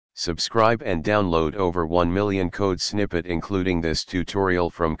Subscribe and download over 1 million code snippet including this tutorial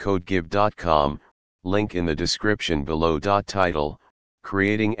from codegive.com, link in the description below. Title: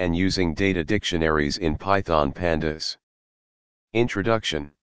 Creating and Using Data Dictionaries in Python Pandas.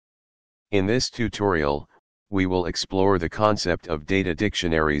 Introduction. In this tutorial, we will explore the concept of data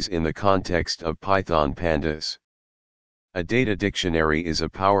dictionaries in the context of Python Pandas. A data dictionary is a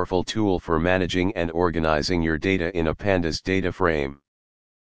powerful tool for managing and organizing your data in a Pandas data frame.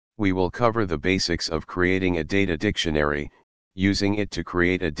 We will cover the basics of creating a data dictionary, using it to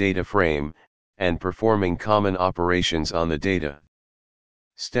create a data frame, and performing common operations on the data.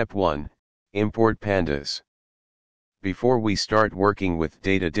 Step 1. Import pandas. Before we start working with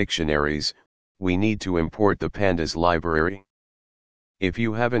data dictionaries, we need to import the pandas library. If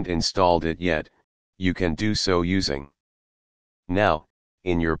you haven't installed it yet, you can do so using. Now,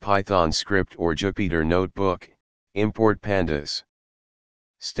 in your Python script or Jupyter notebook, import pandas.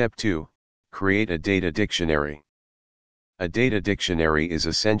 Step 2. Create a data dictionary. A data dictionary is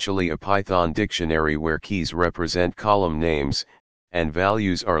essentially a Python dictionary where keys represent column names, and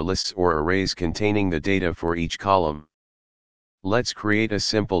values are lists or arrays containing the data for each column. Let's create a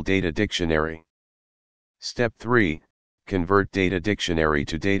simple data dictionary. Step 3. Convert data dictionary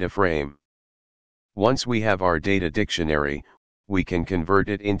to data frame. Once we have our data dictionary, we can convert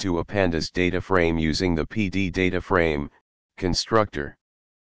it into a pandas data frame using the PD data frame constructor.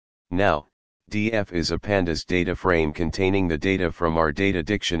 Now, df is a pandas data frame containing the data from our data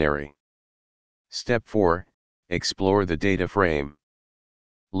dictionary. Step 4. Explore the data frame.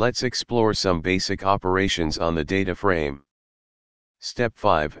 Let's explore some basic operations on the data frame. Step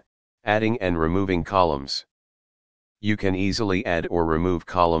 5. Adding and removing columns. You can easily add or remove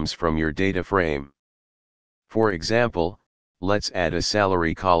columns from your data frame. For example, let's add a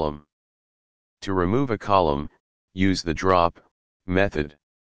salary column. To remove a column, use the drop method.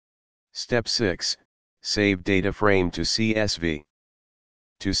 Step 6. Save data frame to CSV.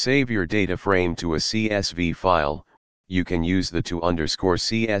 To save your data frame to a CSV file, you can use the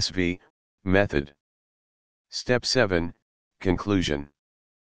to_CSV method. Step 7. Conclusion.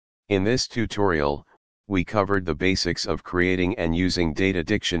 In this tutorial, we covered the basics of creating and using data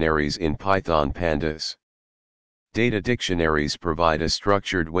dictionaries in Python Pandas. Data dictionaries provide a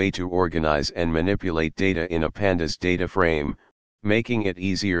structured way to organize and manipulate data in a Pandas data frame, making it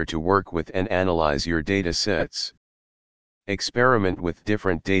easier to work with and analyze your data sets. Experiment with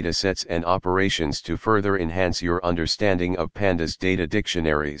different data sets and operations to further enhance your understanding of Pandas data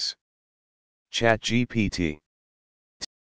dictionaries. ChatGPT.